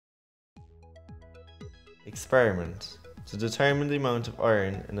Experiment to determine the amount of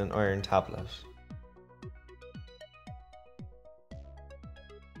iron in an iron tablet.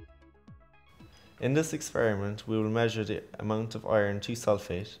 In this experiment, we will measure the amount of iron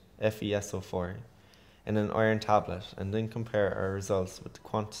 2-sulfate, FeSO4, in an iron tablet and then compare our results with the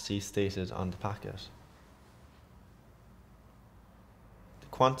quantity stated on the packet. The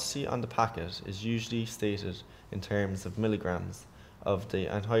quantity on the packet is usually stated in terms of milligrams of the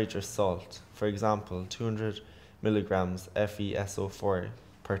anhydrous salt, for example 200 milligrams FeSO4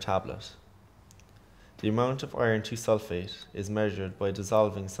 per tablet. The amount of iron 2-sulfate is measured by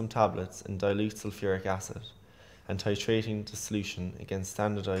dissolving some tablets in dilute sulfuric acid and titrating the solution against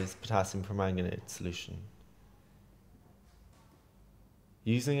standardized potassium permanganate solution.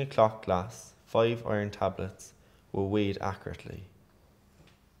 Using a clock glass, 5 iron tablets were weighed accurately.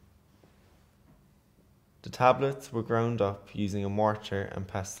 The tablets were ground up using a mortar and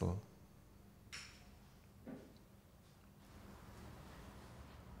pestle.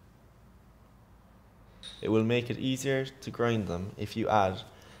 It will make it easier to grind them if you add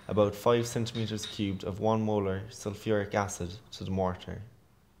about 5 centimeters cubed of 1 molar sulfuric acid to the mortar.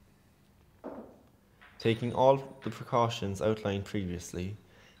 Taking all the precautions outlined previously,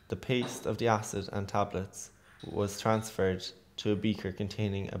 the paste of the acid and tablets was transferred to a beaker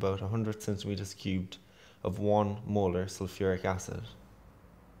containing about 100 centimeters cubed of 1 molar sulfuric acid.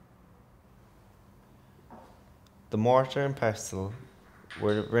 The mortar and pestle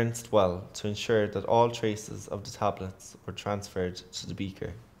were rinsed well to ensure that all traces of the tablets were transferred to the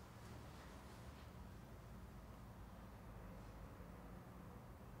beaker.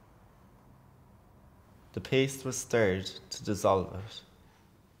 The paste was stirred to dissolve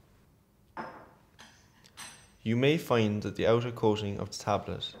it. You may find that the outer coating of the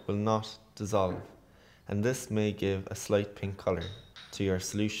tablet will not dissolve, and this may give a slight pink colour to your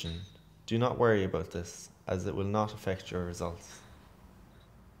solution. Do not worry about this, as it will not affect your results.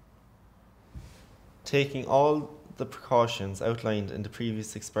 Taking all the precautions outlined in the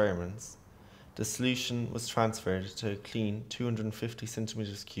previous experiments, the solution was transferred to a clean 250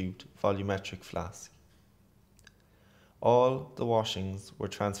 centimeters cubed volumetric flask. All the washings were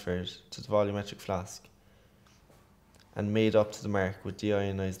transferred to the volumetric flask and made up to the mark with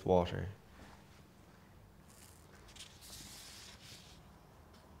deionized water.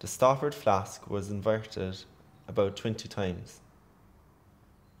 The stoppered flask was inverted about 20 times.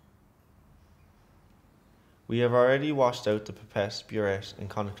 We have already washed out the pipette, burette and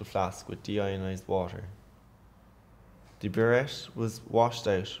conical flask with deionized water. The burette was washed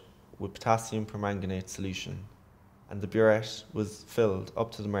out with potassium permanganate solution, and the burette was filled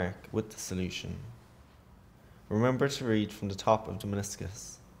up to the mark with the solution. Remember to read from the top of the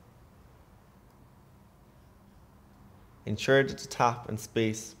meniscus. Ensure that the tap and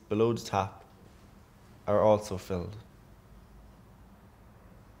space below the tap are also filled.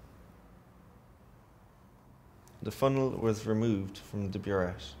 The funnel was removed from the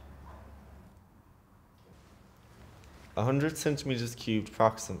burette. 100 centimeters cubed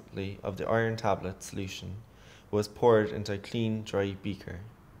approximately of the iron tablet solution was poured into a clean, dry beaker.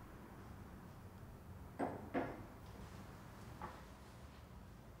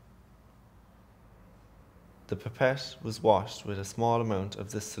 The pipette was washed with a small amount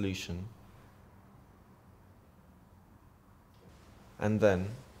of this solution, and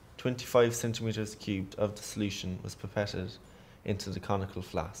then 25 centimeters cubed of the solution was pipetted into the conical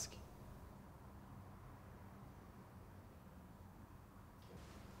flask.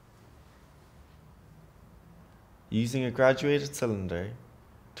 Using a graduated cylinder,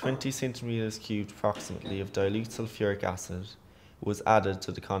 20 centimeters cubed approximately of dilute sulfuric acid was added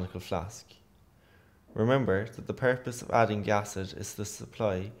to the conical flask. Remember that the purpose of adding the acid is to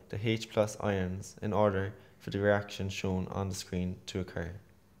supply the H+ ions in order for the reaction shown on the screen to occur.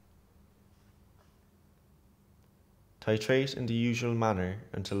 Titrate in the usual manner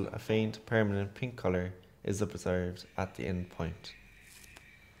until a faint permanent pink colour is observed at the end point.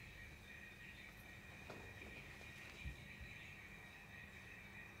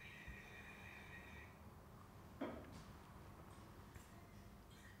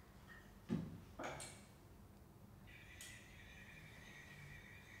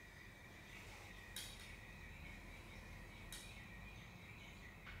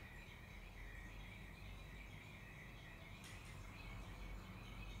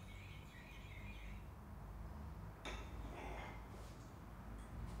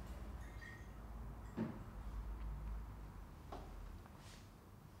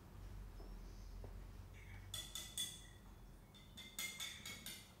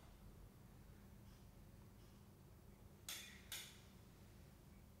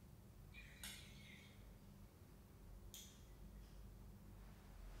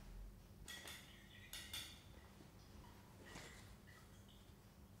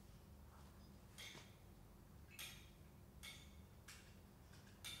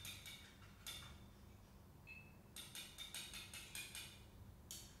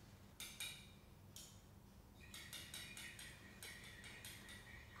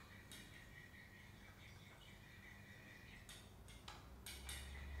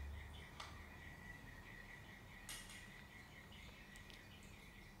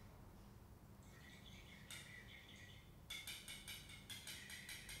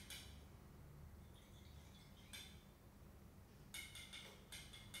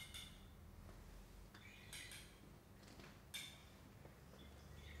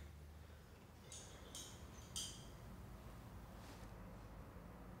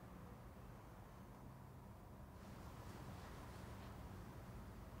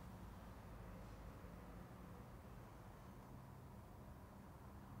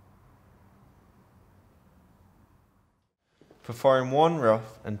 Perform 1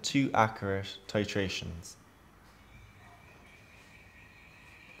 rough and 2 accurate titrations.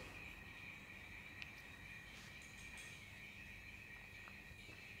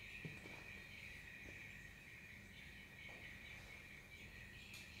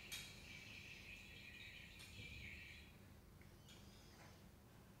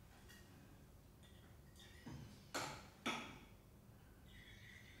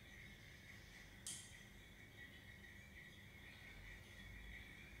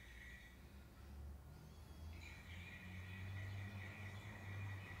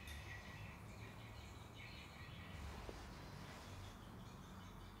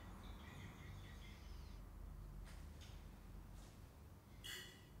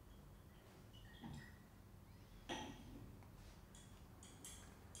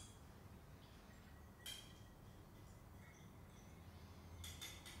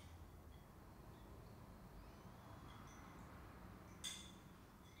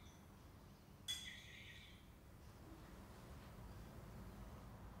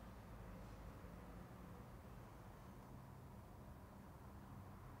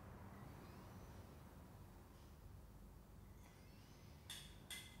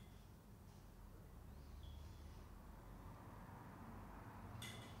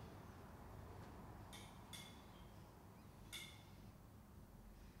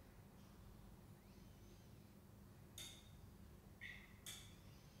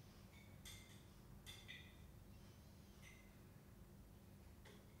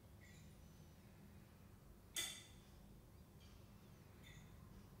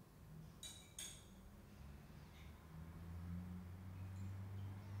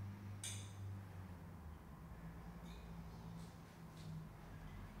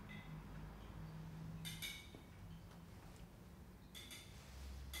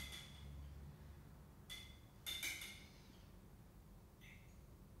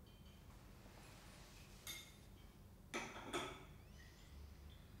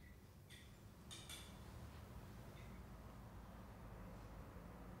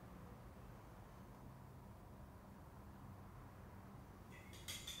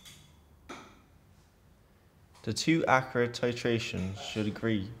 The 2 accurate titrations should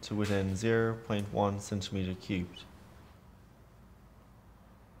agree to within 0.1 cm cubed.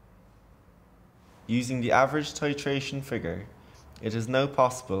 Using the average titration figure, it is now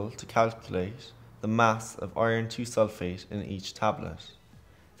possible to calculate the mass of iron 2 sulfate in each tablet.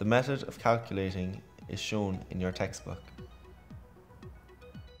 The method of calculating is shown in your textbook.